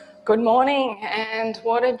Good morning, and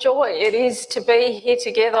what a joy it is to be here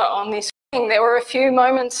together on this morning. There were a few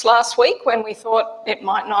moments last week when we thought it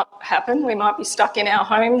might not happen. We might be stuck in our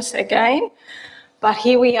homes again. But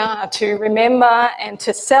here we are to remember and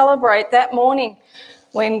to celebrate that morning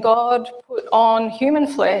when God put on human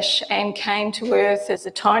flesh and came to earth as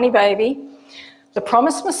a tiny baby, the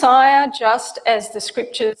promised Messiah, just as the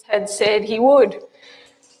scriptures had said he would.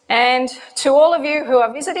 And to all of you who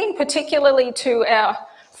are visiting, particularly to our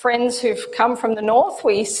friends who've come from the north,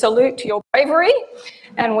 we salute your bravery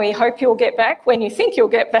and we hope you'll get back when you think you'll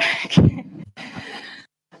get back.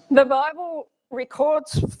 The Bible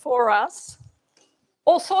records for us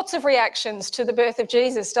all sorts of reactions to the birth of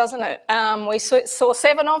Jesus, doesn't it? We saw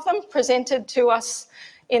 7 of them presented to us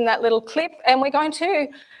in that little clip, and we're going to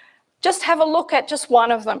just have a look at just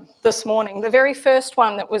one of them this morning, the very first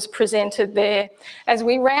one that was presented there, as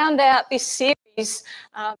we round out this series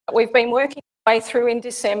that we've been working our way through in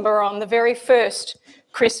December on the very first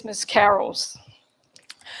Christmas carols.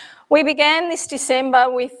 We began this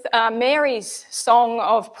December with Mary's song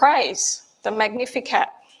of praise, the Magnificat.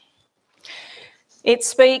 It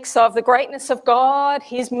speaks of the greatness of God,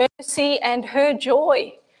 his mercy, and her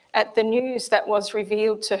joy at the news that was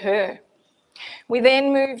revealed to her. We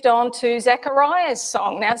then moved on to Zechariah's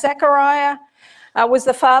song. Now, Zechariah was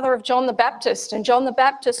the father of John the Baptist, and John the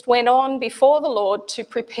Baptist went on before the Lord to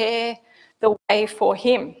prepare the way for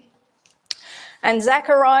him. And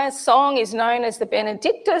Zechariah's song is known as the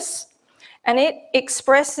Benedictus, and it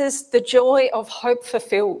expresses the joy of hope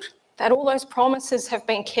fulfilled, that all those promises have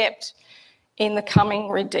been kept in the coming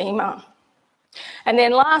Redeemer. And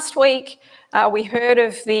then last week, we heard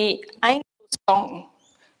of the angel song,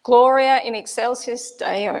 Gloria in Excelsis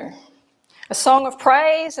Deo, a song of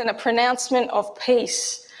praise and a pronouncement of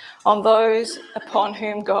peace on those upon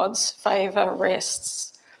whom God's favour rests.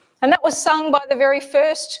 And that was sung by the very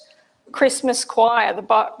first Christmas choir. The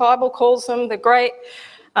Bible calls them the great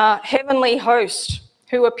heavenly host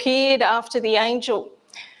who appeared after the angel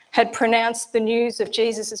had pronounced the news of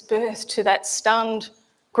Jesus' birth to that stunned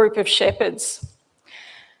group of shepherds.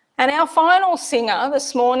 And our final singer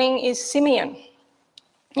this morning is Simeon.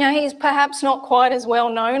 Now, he's perhaps not quite as well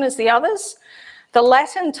known as the others. The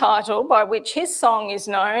Latin title by which his song is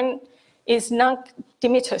known is Nunc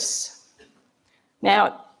Dimittis. Now,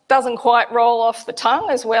 it doesn't quite roll off the tongue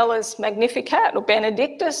as well as Magnificat or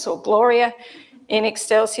Benedictus or Gloria in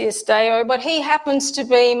Excelsis Deo, but he happens to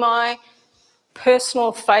be my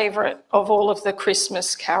personal favourite of all of the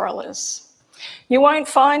Christmas carolers. You won't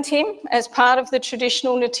find him as part of the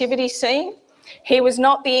traditional nativity scene. He was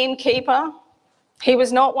not the innkeeper. He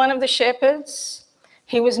was not one of the shepherds.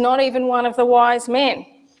 He was not even one of the wise men.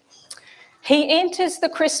 He enters the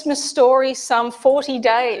Christmas story some 40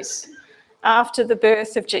 days after the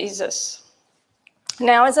birth of Jesus.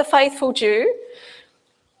 Now, as a faithful Jew,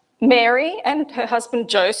 Mary and her husband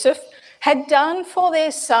Joseph had done for their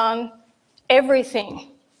son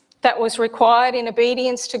everything that was required in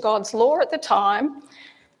obedience to God's law at the time,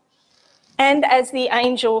 and as the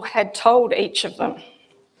angel had told each of them.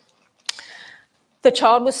 The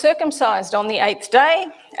child was circumcised on the 8th day,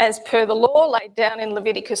 as per the law laid down in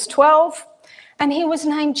Leviticus 12, and he was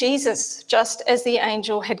named Jesus, just as the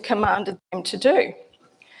angel had commanded them to do.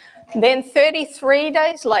 Then 33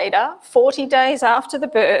 days later, 40 days after the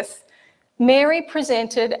birth, Mary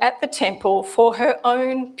presented at the temple for her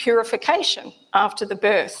own purification after the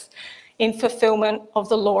birth, in fulfilment of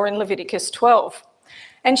the law in Leviticus 12.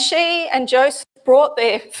 And she and Joseph brought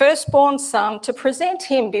their firstborn son to present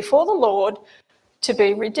him before the Lord to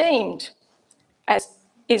be redeemed, as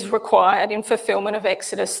is required in fulfilment of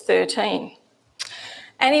Exodus 13.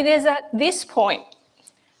 And it is at this point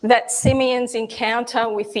that Simeon's encounter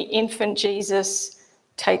with the infant Jesus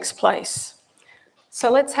takes place.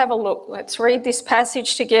 So let's have a look. Let's read this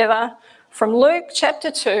passage together from Luke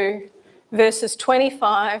chapter 2, verses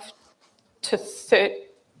 25 to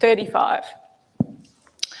 35.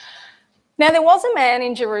 Now there was a man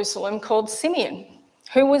in Jerusalem called Simeon,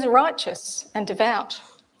 who was righteous and devout.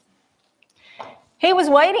 He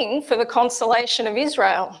was waiting for the consolation of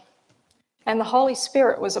Israel, and the Holy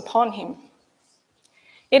Spirit was upon him.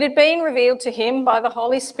 It had been revealed to him by the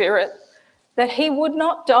Holy Spirit that he would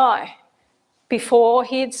not die before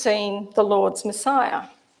he had seen the Lord's Messiah.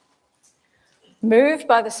 Moved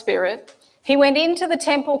by the Spirit, he went into the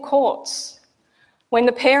temple courts. When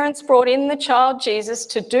the parents brought in the child Jesus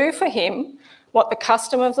to do for him what the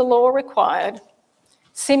custom of the law required,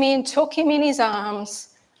 Simeon took him in his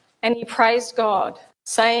arms and he praised God,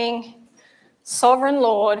 saying, "Sovereign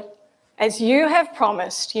Lord, as you have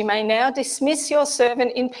promised, you may now dismiss your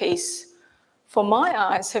servant in peace, for my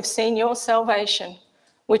eyes have seen your salvation,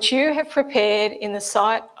 which you have prepared in the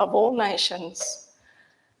sight of all nations,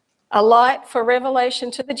 a light for revelation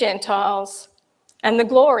to the Gentiles and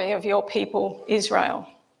the glory of your people Israel."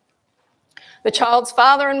 The child's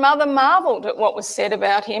father and mother marvelled at what was said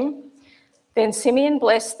about him. Then Simeon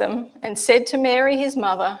blessed them and said to Mary, his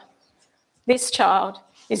mother, "This child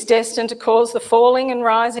is destined to cause the falling and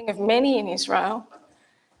rising of many in Israel,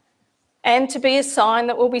 and to be a sign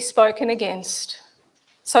that will be spoken against,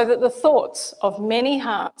 so that the thoughts of many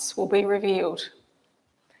hearts will be revealed,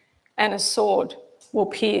 and a sword will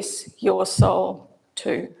pierce your soul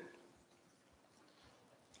too."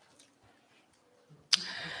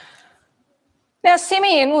 Now,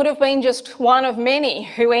 Simeon would have been just one of many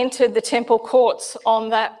who entered the temple courts on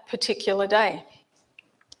that particular day.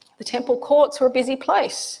 The temple courts were a busy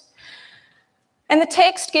place. And the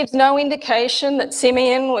text gives no indication that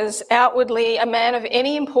Simeon was outwardly a man of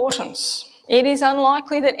any importance. It is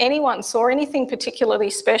unlikely that anyone saw anything particularly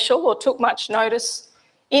special or took much notice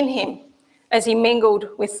in him as he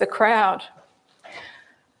mingled with the crowd.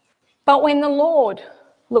 But when the Lord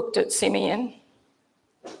looked at Simeon,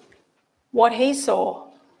 what he saw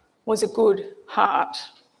was a good heart.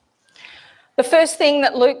 The first thing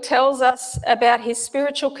that Luke tells us about his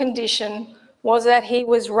spiritual condition was that he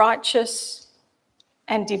was righteous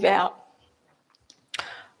and devout.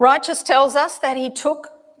 Righteous tells us that he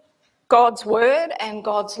took God's word and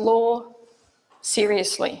God's law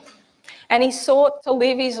seriously, and he sought to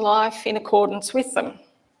live his life in accordance with them.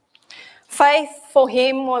 Faith for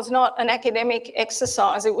him was not an academic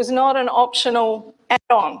exercise. It was not an optional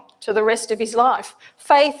add-on to the rest of his life.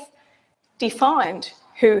 Faith defined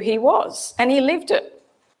who he was, and he lived it.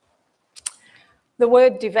 The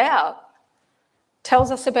word devout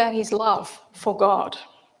tells us about his love for God.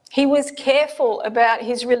 He was careful about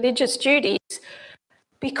his religious duties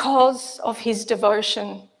because of his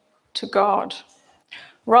devotion to God.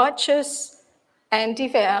 Righteous and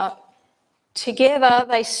devout, together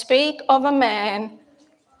they speak of a man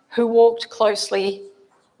who walked closely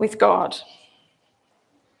with God.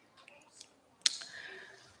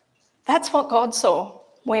 That's what God saw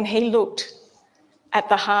when he looked at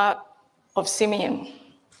the heart of Simeon.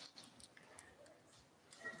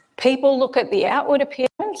 People look at the outward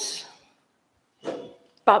appearance,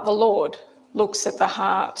 but the Lord looks at the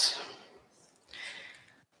heart.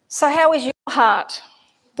 So how is your heart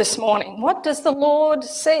this morning? What does the Lord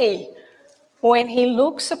see when he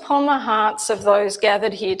looks upon the hearts of those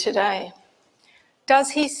gathered here today?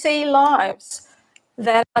 Does he see lives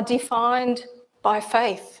that are defined by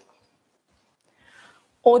faith?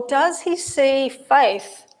 Or does he see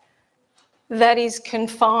faith that is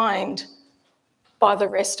confined by the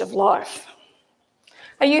rest of life?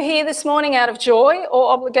 Are you here this morning out of joy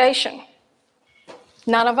or obligation?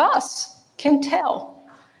 None of us can tell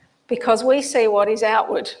because we see what is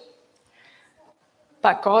outward.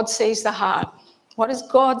 But God sees the heart. What does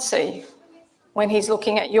God see when he's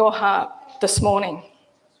looking at your heart this morning?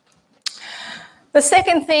 The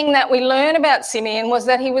second thing that we learn about Simeon was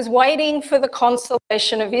that he was waiting for the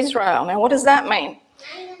consolation of Israel. Now, what does that mean?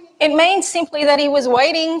 It means simply that he was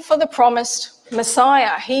waiting for the promised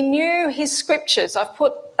Messiah. He knew his scriptures. I've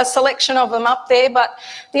put a selection of them up there, but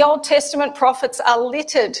the Old Testament prophets are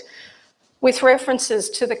littered with references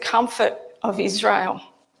to the comfort of Israel.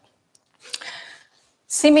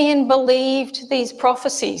 Simeon believed these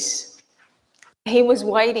prophecies. He was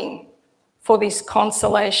waiting for this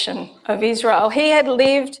consolation of Israel. He had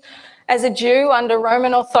lived as a Jew under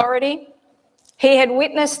Roman authority. He had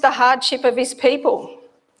witnessed the hardship of his people.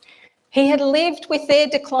 He had lived with their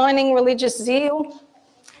declining religious zeal,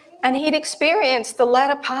 and he'd experienced the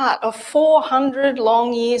latter part of 400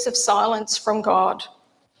 long years of silence from God.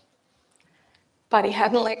 But he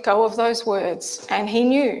hadn't let go of those words, and he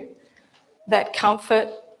knew that comfort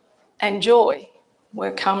and joy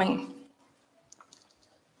were coming.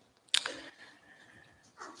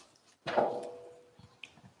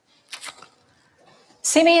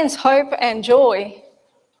 Simeon's hope and joy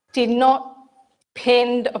did not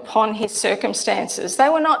depend upon his circumstances. They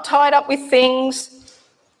were not tied up with things.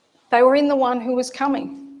 They were in the one who was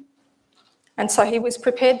coming. And so he was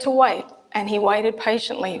prepared to wait, and he waited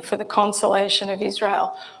patiently for the consolation of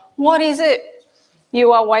Israel. What is it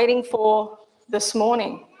you are waiting for this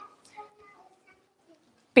morning?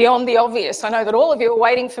 Beyond the obvious, I know that all of you are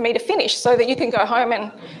waiting for me to finish so that you can go home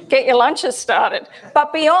and get your lunches started.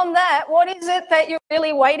 But beyond that, what is it that you're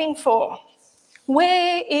really waiting for?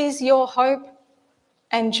 Where is your hope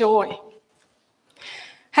and joy?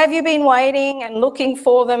 Have you been waiting and looking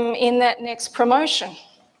for them in that next promotion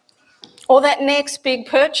or that next big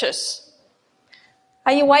purchase?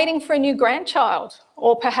 Are you waiting for a new grandchild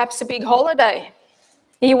or perhaps a big holiday?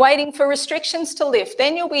 Are you waiting for restrictions to lift?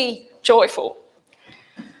 Then you'll be joyful.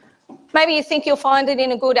 Maybe you think you'll find it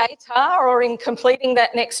in a good ATAR or in completing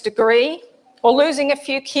that next degree or losing a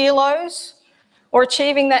few kilos or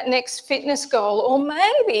achieving that next fitness goal. Or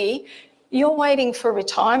maybe you're waiting for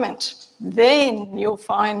retirement. Then you'll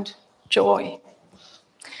find joy.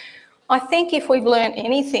 I think if we've learned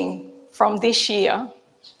anything from this year,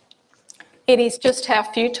 it is just how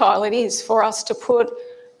futile it is for us to put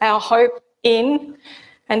our hope in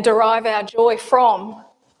and derive our joy from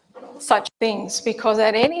such things, because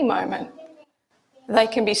at any moment they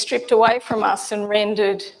can be stripped away from us and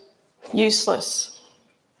rendered useless.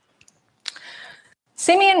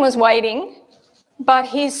 Simeon was waiting, but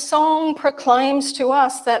his song proclaims to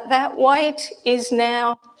us that that wait is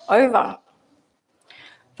now over.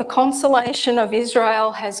 The consolation of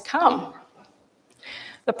Israel has come.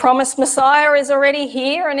 The promised Messiah is already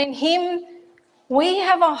here, and in him we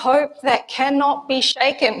have a hope that cannot be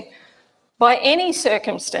shaken by any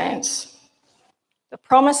circumstance. The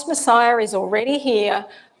promised Messiah is already here,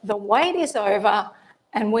 the wait is over,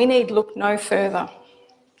 and we need look no further.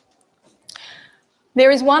 There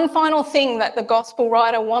is one final thing that the gospel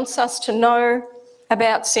writer wants us to know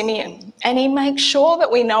about Simeon, and he makes sure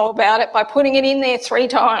that we know about it by putting it in there 3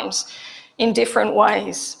 times in different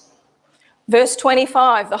ways. Verse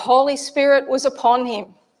 25, the Holy Spirit was upon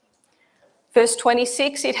him. Verse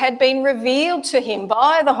 26, it had been revealed to him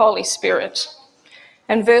by the Holy Spirit.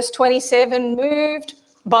 And verse 27, moved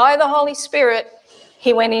by the Holy Spirit,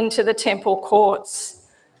 he went into the temple courts.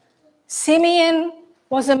 Simeon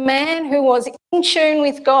was a man who was in tune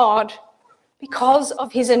with God because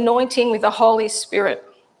of his anointing with the Holy Spirit.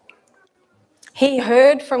 He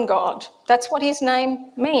heard from God. That's what his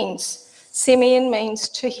name means. Simeon means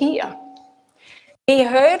to hear. He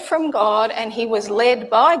heard from God and he was led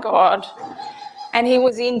by God and he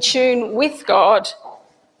was in tune with God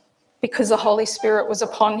because the Holy Spirit was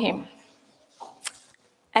upon him.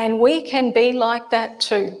 And we can be like that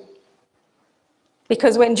too.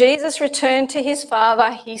 Because when Jesus returned to his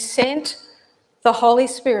Father, he sent the Holy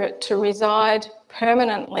Spirit to reside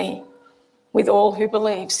permanently with all who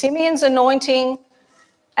believe. Simeon's anointing,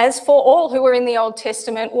 as for all who were in the Old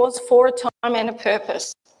Testament, was for a time and a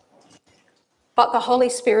purpose. But the Holy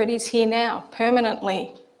Spirit is here now,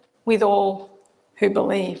 permanently, with all who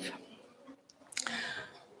believe.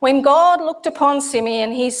 When God looked upon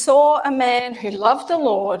Simeon, he saw a man who loved the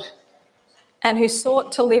Lord and who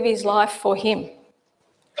sought to live his life for him.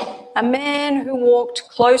 A man who walked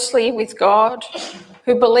closely with God,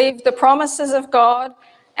 who believed the promises of God,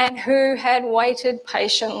 and who had waited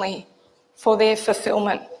patiently for their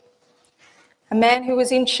fulfillment. A man who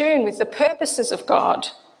was in tune with the purposes of God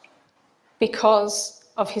because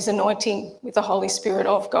of his anointing with the Holy Spirit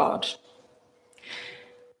of God.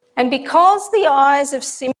 And because the eyes of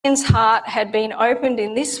Simeon's heart had been opened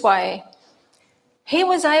in this way, he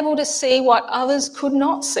was able to see what others could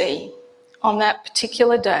not see on that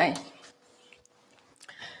particular day.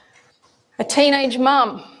 A teenage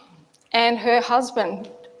mum and her husband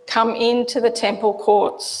come into the temple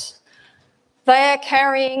courts. They are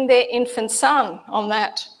carrying their infant son on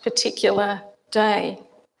that particular day.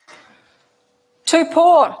 Too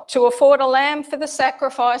poor to afford a lamb for the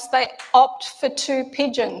sacrifice, they opt for 2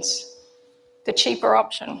 pigeons, the cheaper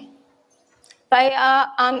option. They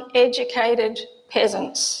are uneducated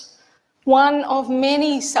peasants, one of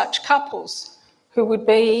many such couples who would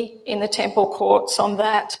be in the temple courts on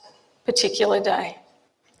that particular day.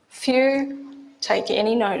 Few take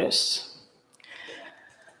any notice.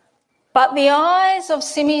 But the eyes of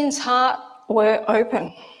Simeon's heart were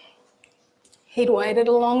open. He'd waited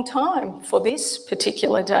a long time for this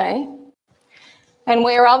particular day. And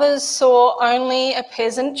where others saw only a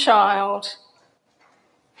peasant child,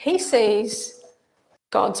 he sees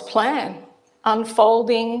God's plan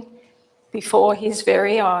unfolding before his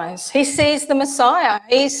very eyes. He sees the Messiah.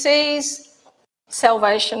 He sees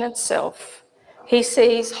salvation itself. He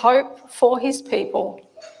sees hope for his people.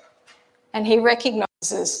 And he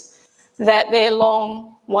recognises that their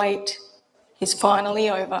long wait is finally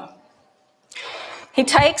over. He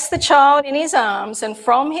takes the child in his arms, and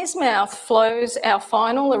from his mouth flows our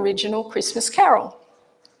final original Christmas carol.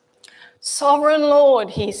 Sovereign Lord,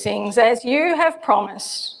 he sings, as you have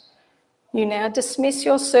promised, you now dismiss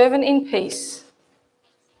your servant in peace.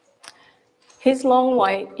 His long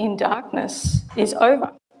wait in darkness is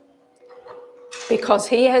over because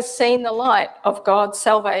he has seen the light of God's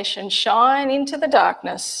salvation shine into the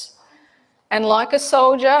darkness. And like a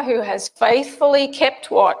soldier who has faithfully kept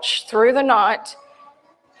watch through the night,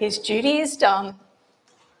 his duty is done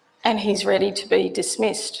and he's ready to be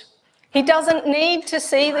dismissed. He doesn't need to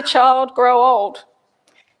see the child grow old.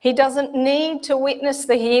 He doesn't need to witness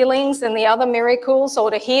the healings and the other miracles or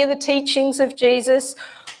to hear the teachings of Jesus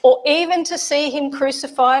or even to see him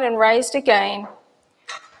crucified and raised again.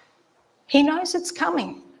 He knows it's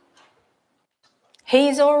coming.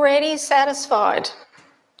 He's already satisfied.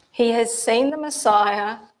 He has seen the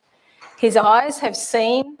Messiah. His eyes have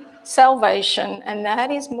seen salvation, and that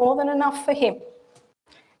is more than enough for him.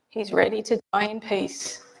 He's ready to die in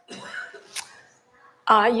peace.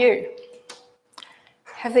 Are you?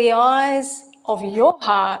 Have the eyes of your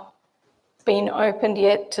heart been opened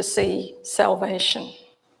yet to see salvation?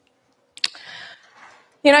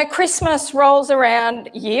 You know, Christmas rolls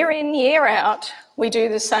around year in, year out. We do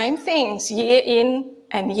the same things year in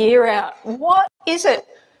and year out. What is it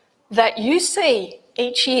that you see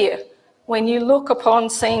each year when you look upon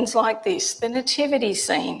scenes like this, the nativity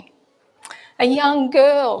scene? A young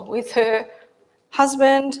girl with her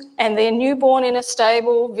husband and their newborn in a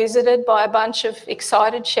stable, visited by a bunch of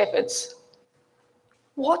excited shepherds.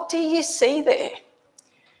 What do you see there?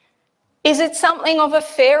 Is it something of a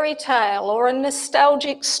fairy tale or a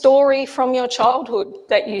nostalgic story from your childhood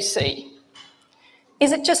that you see?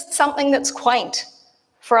 Is it just something that's quaint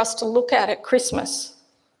for us to look at Christmas?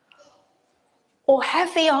 Or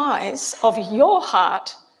have the eyes of your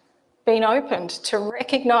heart been opened to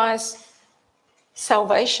recognise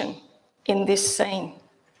salvation in this scene?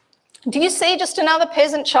 Do you see just another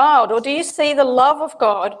peasant child, or do you see the love of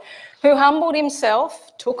God who humbled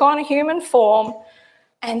himself, took on a human form,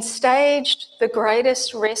 and staged the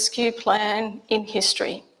greatest rescue plan in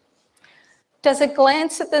history? Does a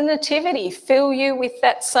glance at the Nativity fill you with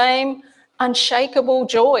that same unshakable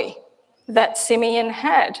joy that Simeon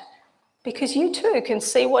had? Because you too can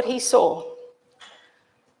see what he saw.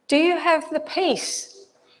 Do you have the peace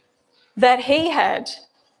that he had?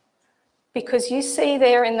 Because you see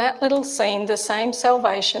there in that little scene the same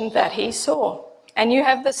salvation that he saw. And you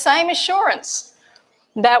have the same assurance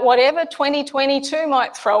that whatever 2022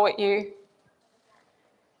 might throw at you,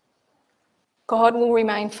 God will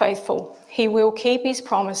remain faithful. He will keep his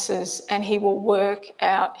promises and he will work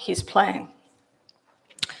out his plan.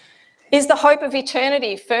 Is the hope of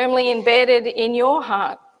eternity firmly embedded in your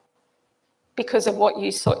heart because of what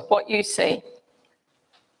you see?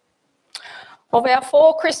 Of our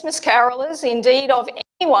four Christmas carolers, indeed of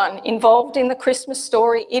anyone involved in the Christmas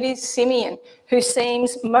story, it is Simeon who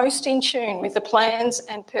seems most in tune with the plans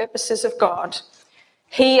and purposes of God.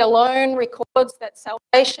 He alone records that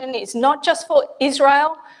salvation is not just for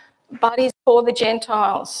Israel, but is for the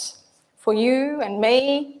Gentiles, for you and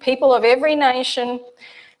me, people of every nation.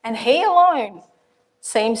 And he alone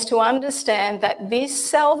seems to understand that this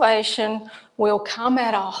salvation will come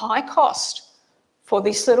at a high cost for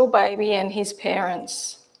this little baby and his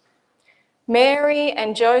parents. Mary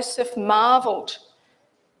and Joseph marvelled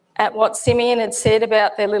at what Simeon had said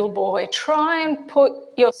about their little boy. Try and put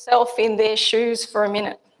yourself in their shoes for a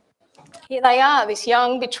minute. Here they are, this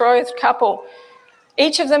young betrothed couple.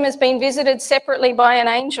 Each of them has been visited separately by an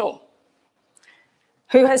angel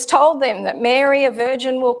who has told them that Mary, a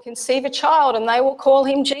virgin, will conceive a child and they will call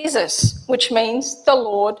him Jesus, which means the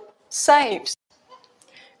Lord saves.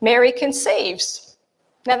 Mary conceives.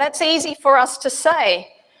 Now that's easy for us to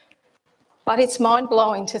say, but it's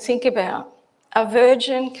mind-blowing to think about. A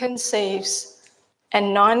virgin conceives,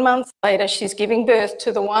 and 9 months later she's giving birth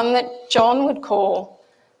to the one that John would call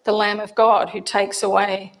the Lamb of God who takes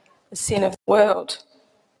away the sin of the world.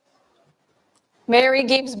 Mary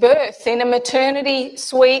gives birth in a maternity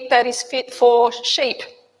suite that is fit for sheep.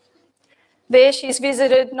 There she's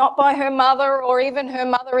visited not by her mother or even her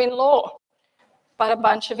mother-in-law, but a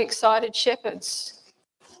bunch of excited shepherds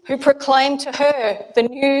who proclaim to her the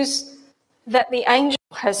news that the angel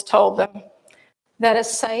has told them, that a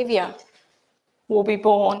saviour will be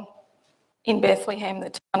born in Bethlehem, the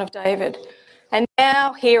town of David. And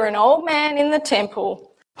now here an old man in the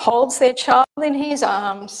temple holds their child in his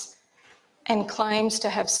arms and claims to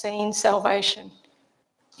have seen salvation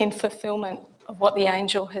in fulfilment of what the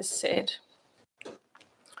angel has said.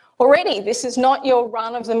 Already, this is not your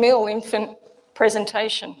run-of-the-mill infant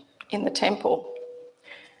presentation in the temple,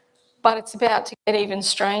 but it's about to get even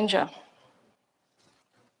stranger.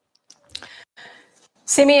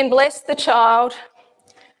 Simeon blessed the child,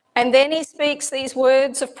 and then he speaks these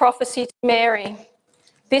words of prophecy to Mary.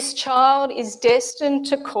 This child is destined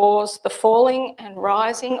to cause the falling and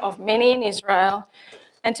rising of many in Israel,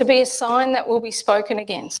 and to be a sign that will be spoken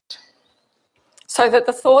against, so that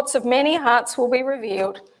the thoughts of many hearts will be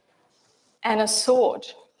revealed, and a sword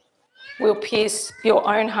will pierce your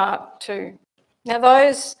own heart too. Now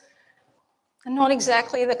those are not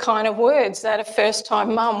exactly the kind of words that a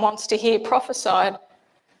first-time mum wants to hear prophesied,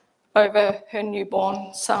 over her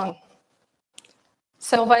newborn son.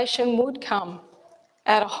 Salvation would come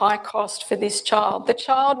at a high cost for this child. The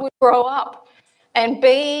child would grow up and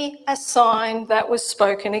be a sign that was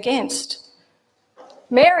spoken against.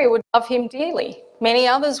 Mary would love him dearly. Many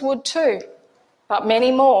others would too, but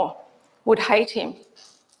many more would hate him.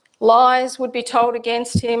 Lies would be told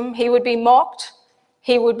against him. He would be mocked.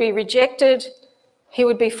 He would be rejected. He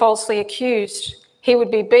would be falsely accused. He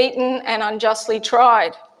would be beaten and unjustly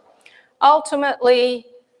tried. Ultimately,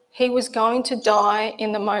 he was going to die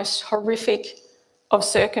in the most horrific of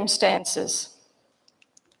circumstances.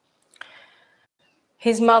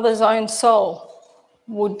 His mother's own soul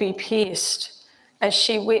would be pierced as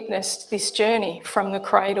she witnessed this journey from the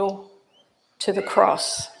cradle to the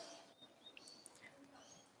cross.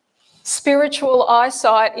 Spiritual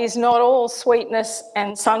eyesight is not all sweetness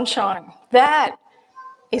and sunshine. That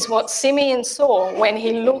is what Simeon saw when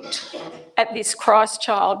he looked at this Christ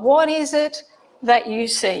child. What is it that you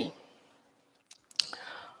see?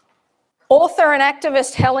 Author and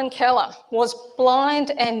activist Helen Keller was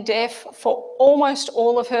blind and deaf for almost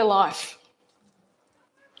all of her life.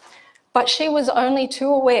 But she was only too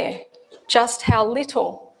aware just how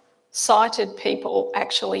little sighted people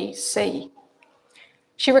actually see.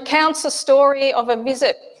 She recounts a story of a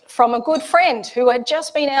visit from a good friend who had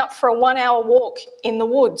just been out for a 1-hour walk in the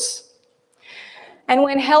woods. And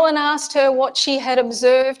when Helen asked her what she had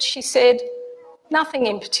observed, she said, "Nothing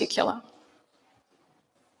in particular."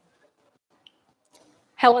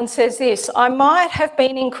 Helen says this, "I might have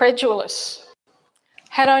been incredulous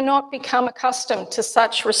had I not become accustomed to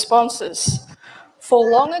such responses. For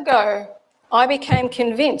long ago, I became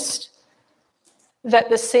convinced that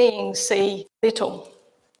the seeing see little."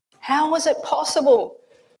 How was it possible,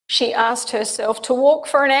 she asked herself, to walk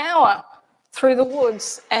for an hour through the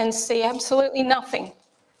woods and see absolutely nothing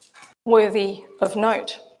worthy of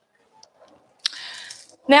note?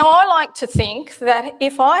 Now, I like to think that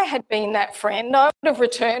if I had been that friend, I would have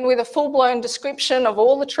returned with a full-blown description of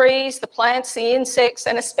all the trees, the plants, the insects,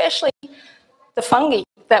 and especially the fungi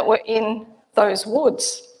that were in those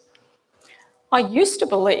woods. I used to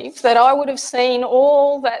believe that I would have seen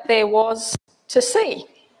all that there was to see.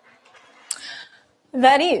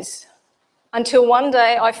 That is, until one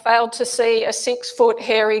day I failed to see a 6-foot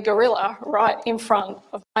hairy gorilla right in front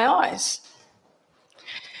of my eyes.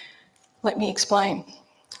 Let me explain.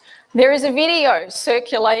 There is a video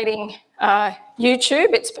circulating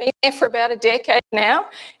YouTube. It's been there for about a decade now.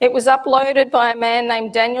 It was uploaded by a man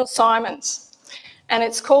named Daniel Simons, and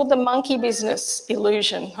it's called The Monkey Business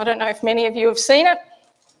Illusion. I don't know if many of you have seen it.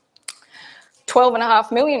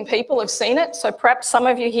 12.5 million people have seen it, so perhaps some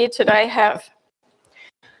of you here today have.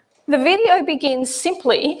 The video begins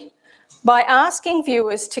simply by asking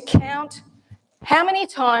viewers to count how many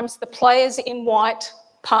times the players in white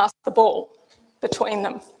pass the ball between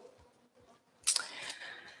them.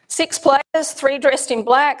 6 players, 3 dressed in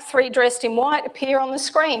black, 3 dressed in white, appear on the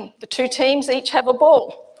screen. The 2 teams each have a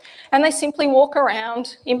ball, and they simply walk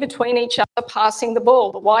around in between each other passing the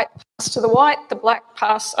ball. The white pass to the white, the black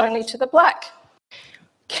pass only to the black.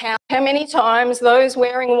 Count how many times those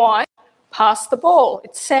wearing white pass the ball.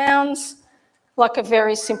 It sounds like a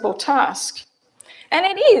very simple task. And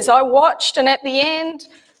it is. I watched, and at the end,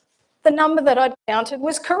 the number that I'd counted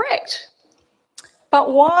was correct.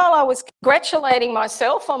 But while I was congratulating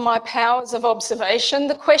myself on my powers of observation,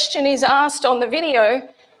 the question is asked on the video,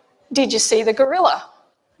 did you see the gorilla?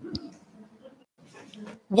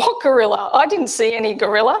 What gorilla? I didn't see any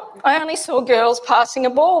gorilla. I only saw girls passing a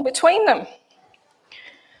ball between them.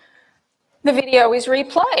 The video is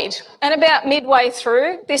replayed, and about midway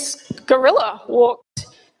through, this gorilla walked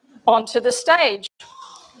onto the stage.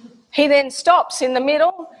 He then stops in the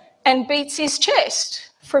middle and beats his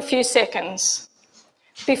chest for a few seconds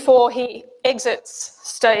before he exits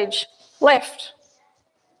stage left.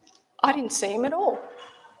 I didn't see him at all.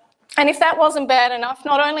 And if that wasn't bad enough,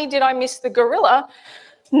 not only did I miss the gorilla,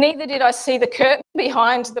 neither did I see the curtain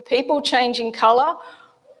behind the people changing colour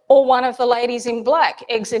or one of the ladies in black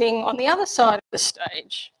exiting on the other side of the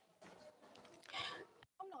stage.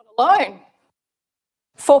 I'm not alone.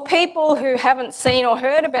 For people who haven't seen or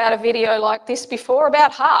heard about a video like this before,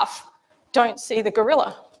 about half don't see the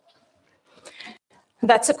gorilla.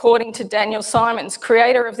 That's according to Daniel Simons,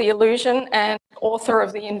 creator of The Illusion and author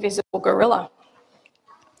of The Invisible Gorilla.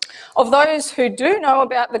 Of those who do know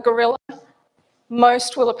about the gorilla,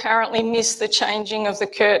 most will apparently miss the changing of the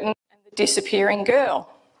curtain and the disappearing girl.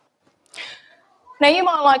 Now, you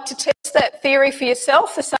might like to test that theory for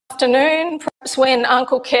yourself this afternoon. afternoon, perhaps when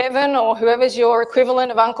Uncle Kevin or whoever's your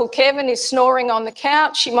equivalent of Uncle Kevin is snoring on the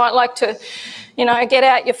couch, you might like to, get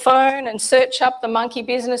out your phone and search up the Monkey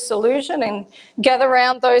Business Illusion and gather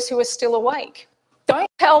around those who are still awake. Don't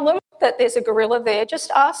tell them that there's a gorilla there.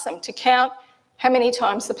 Just ask them to count how many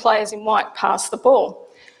times the players in white pass the ball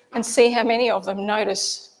and see how many of them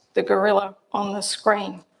notice the gorilla on the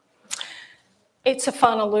screen. It's a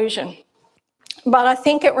fun illusion, but I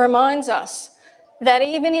think it reminds us that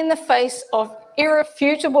even in the face of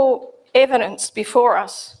irrefutable evidence before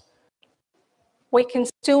us, we can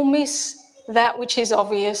still miss that which is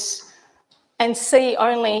obvious and see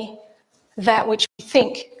only that which we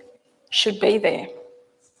think should be there.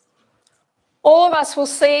 All of us will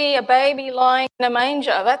see a baby lying in a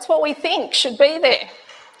manger. That's what we think should be there.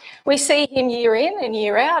 We see him year in and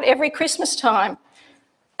year out, every Christmas time.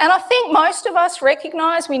 And I think most of us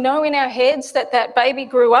recognise, we know in our heads that that baby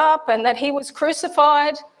grew up and that he was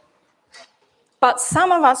crucified. But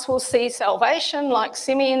some of us will see salvation like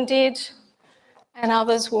Simeon did, and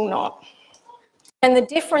others will not. And the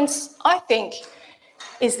difference, I think,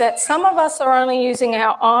 is that some of us are only using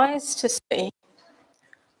our eyes to see,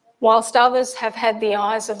 whilst others have had the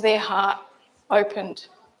eyes of their heart opened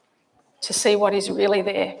to see what is really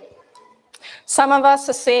there. Some of us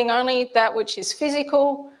are seeing only that which is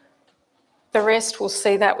physical, the rest will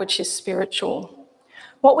see that which is spiritual.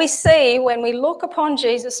 What we see when we look upon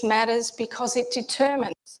Jesus matters because it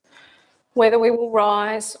determines whether we will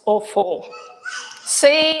rise or fall.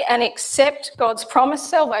 See and accept God's promised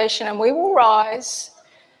salvation and we will rise.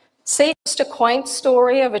 See just a quaint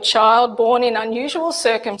story of a child born in unusual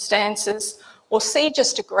circumstances, or see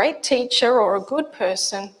just a great teacher or a good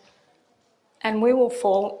person, and we will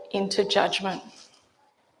fall into judgment.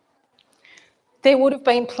 There would have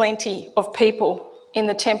been plenty of people in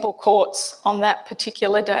the temple courts on that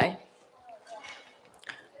particular day.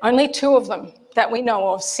 Only two of them that we know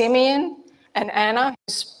of, Simeon and Anna,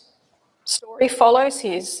 whose story follows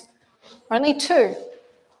his, only two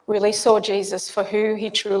really saw Jesus for who he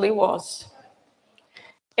truly was.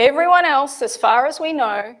 Everyone else, as far as we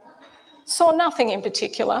know, saw nothing in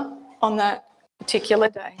particular on that particular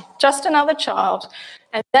day, just another child.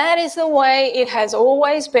 And that is the way it has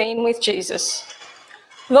always been with Jesus.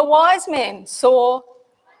 The wise men saw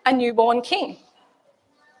a newborn king,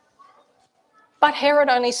 but Herod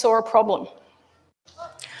only saw a problem.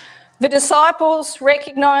 The disciples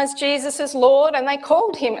recognised Jesus as Lord and they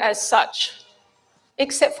called him as such,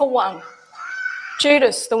 except for one,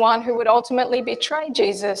 Judas, the one who would ultimately betray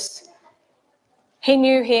Jesus. He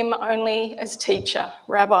knew him only as teacher,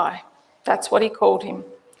 rabbi. That's what he called him.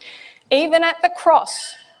 Even at the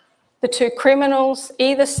cross, the two criminals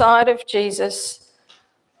either side of Jesus,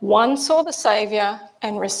 one saw the Saviour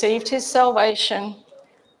and received his salvation,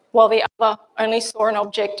 while the other only saw an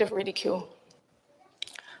object of ridicule.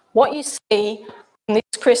 What you see on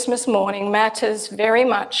this Christmas morning matters very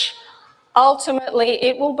much. Ultimately,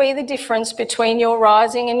 it will be the difference between your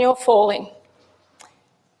rising and your falling.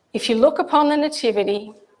 If you look upon the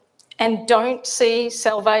Nativity and don't see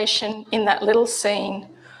salvation in that little scene,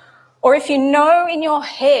 or if you know in your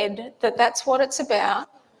head that that's what it's about,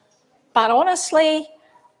 but honestly,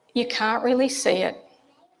 you can't really see it,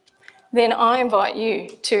 then I invite you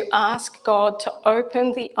to ask God to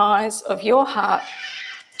open the eyes of your heart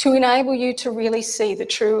to enable you to really see the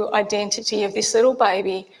true identity of this little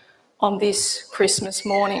baby on this Christmas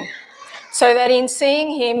morning, so that in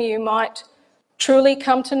seeing him you might truly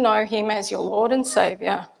come to know him as your Lord and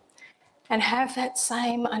Saviour and have that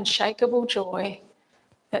same unshakable joy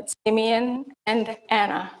that Simeon and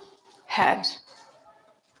Anna had.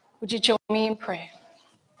 Would you join me in prayer?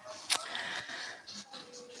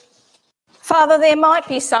 Father, there might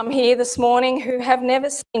be some here this morning who have never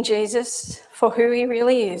seen Jesus for who he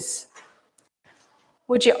really is.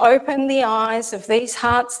 Would you open the eyes of these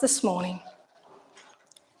hearts this morning?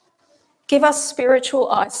 Give us spiritual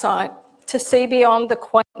eyesight to see beyond the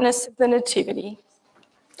quaintness of the Nativity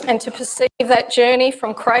and to perceive that journey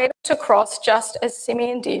from cradle to cross just as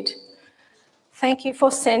Simeon did. Thank you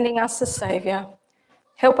for sending us a Saviour.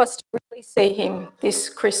 Help us to really see him this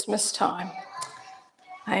Christmas time.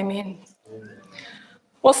 Amen.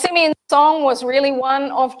 Well, Simeon's song was really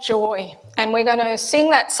one of joy, and we're going to sing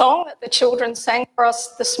that song that the children sang for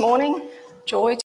us this morning, Joy